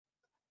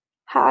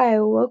Hi,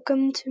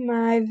 welcome to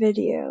my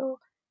video.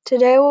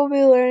 Today we'll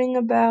be learning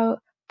about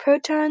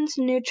protons,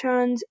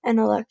 neutrons, and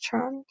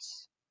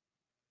electrons.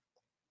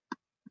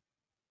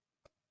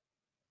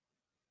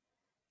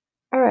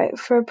 Alright,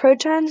 for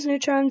protons,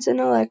 neutrons,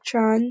 and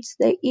electrons,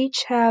 they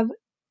each have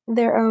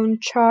their own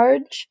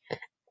charge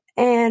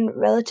and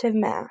relative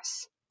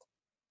mass.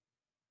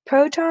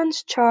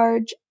 Protons'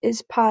 charge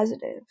is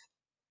positive,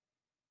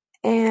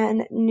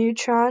 and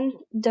neutron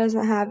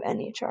doesn't have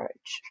any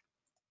charge.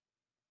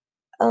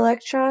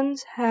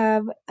 Electrons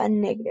have a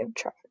negative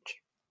charge.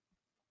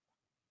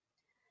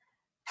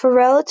 For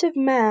relative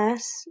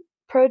mass,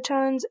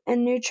 protons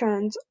and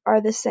neutrons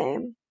are the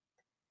same,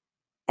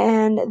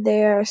 and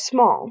they are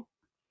small,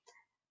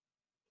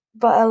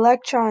 but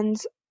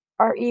electrons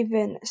are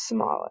even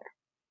smaller.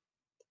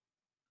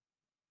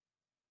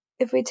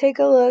 If we take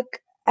a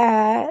look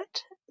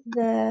at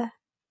the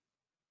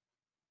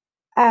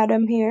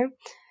atom here,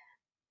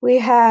 we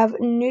have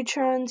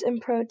neutrons and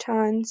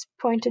protons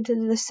pointed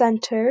to the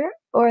center,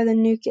 or the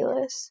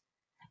nucleus.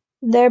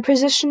 They're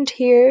positioned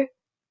here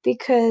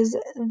because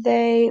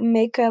they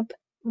make up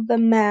the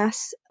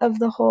mass of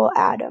the whole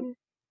atom,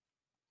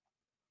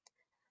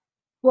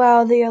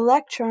 while the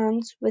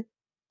electrons with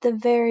the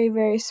very,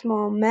 very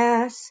small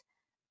mass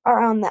are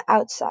on the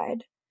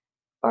outside,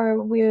 or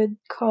we would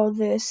call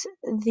this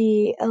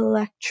the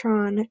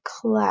electron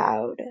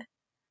cloud.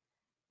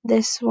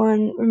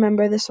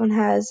 Remember, this one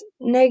has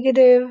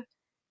negative,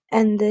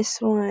 and this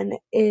one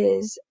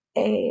is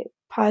a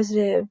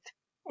positive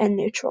and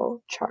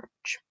neutral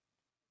charge.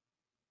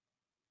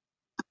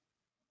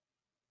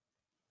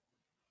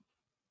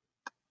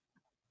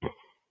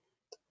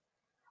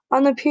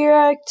 On the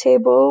periodic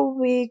table,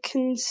 we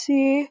can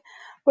see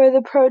where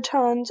the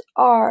protons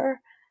are.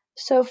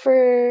 So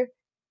for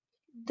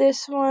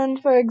this one,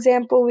 for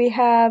example, we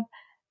have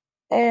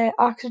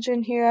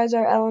oxygen here as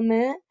our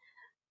element.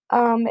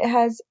 It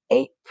has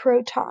 8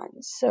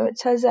 protons, so it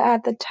says it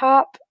at the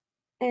top,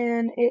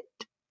 and it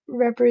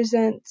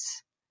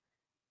represents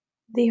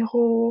the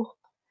whole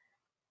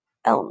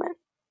element.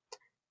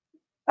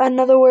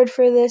 Another word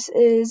for this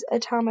is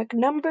atomic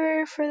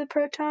number for the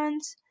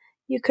protons.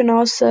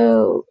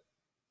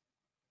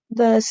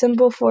 The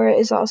symbol for it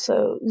is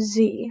also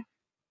Z.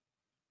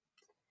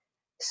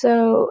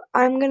 So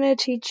I'm going to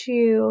teach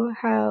you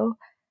how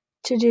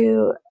to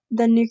do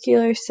the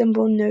nuclear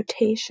symbol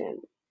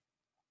notation.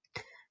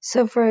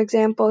 So for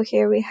example,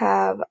 here we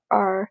have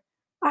our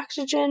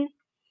oxygen,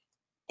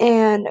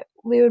 and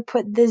we would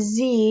put the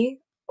Z,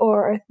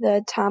 or the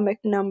atomic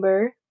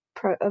number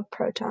of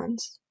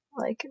protons,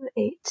 like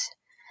 8,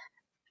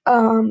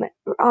 on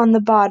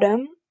the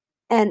bottom,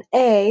 and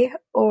A,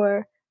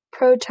 or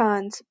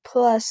protons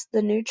plus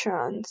the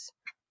neutrons,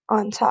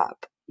 on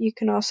top. You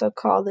can also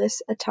call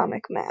this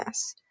atomic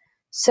mass.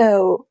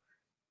 So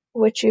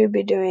what you would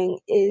be doing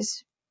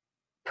is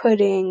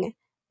putting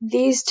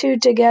these two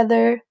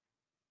together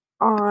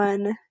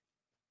on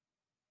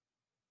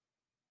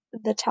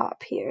the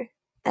top here,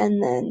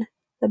 and then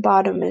the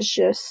bottom is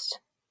just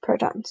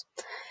protons.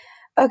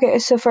 Okay,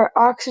 so for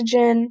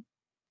oxygen,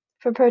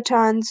 for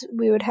protons,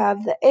 we would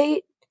have the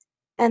 8,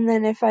 and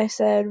then if I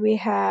said we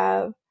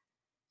have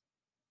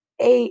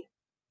 8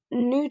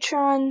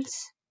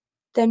 neutrons,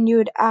 then you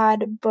would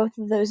add both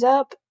of those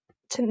up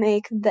to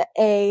make the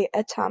A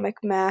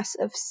atomic mass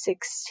of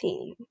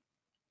 16.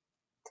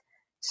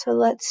 So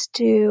let's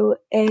do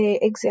an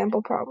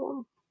example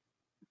problem.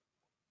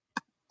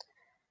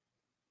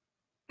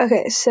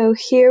 Okay, so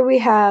here we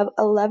have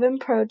 11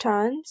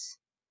 protons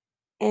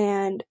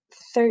and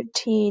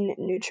 13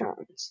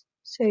 neutrons.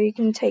 So you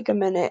can take a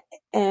minute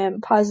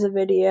and pause the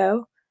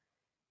video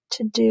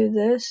to do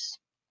this.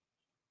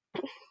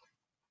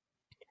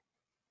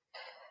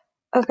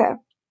 Okay,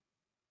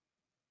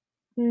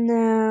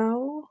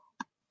 now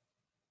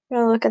we're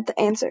going to look at the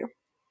answer.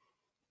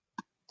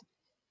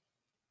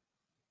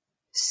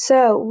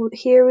 So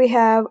here we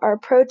have our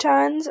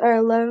protons, our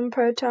 11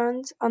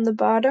 protons on the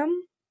bottom,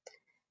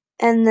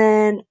 and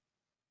then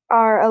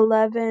our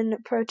 11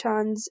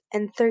 protons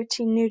and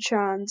 13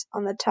 neutrons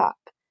on the top.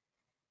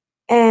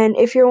 And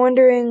if you're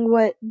wondering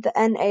what the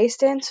Na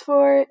stands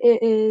for,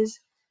 it is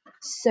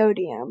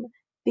sodium,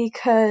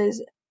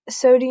 because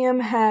sodium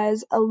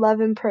has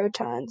 11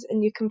 protons,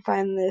 and you can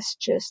find this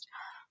just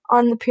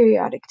on the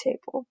periodic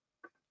table.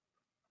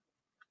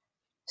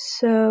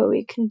 So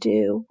we can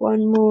do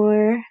one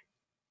more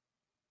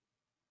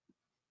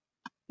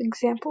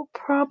example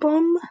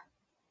problem.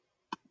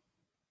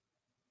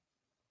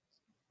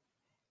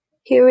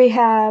 Here we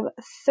have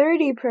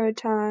 30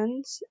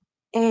 protons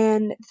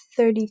and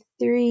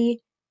 33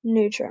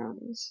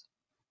 neutrons.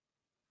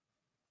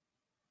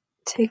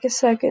 Take a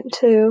second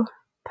to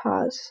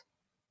pause.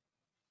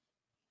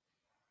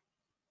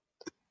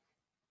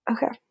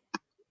 Okay,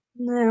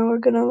 now we're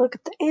going to look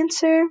at the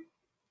answer.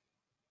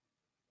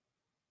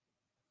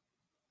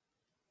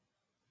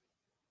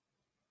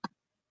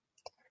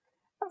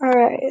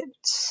 Alright,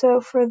 so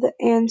for the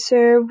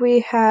answer, we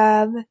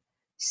have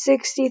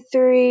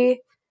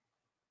 63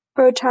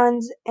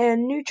 protons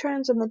and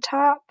neutrons on the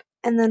top,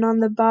 and then on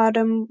the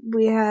bottom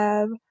we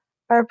have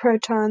our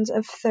protons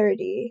of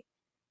 30.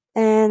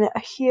 And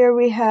here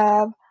we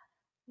have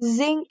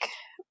zinc,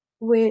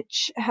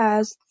 which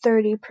has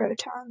 30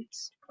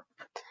 protons.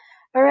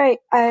 Alright,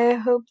 I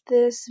hope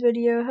this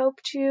video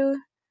helped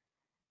you.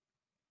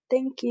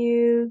 Thank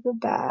you.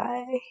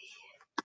 Goodbye.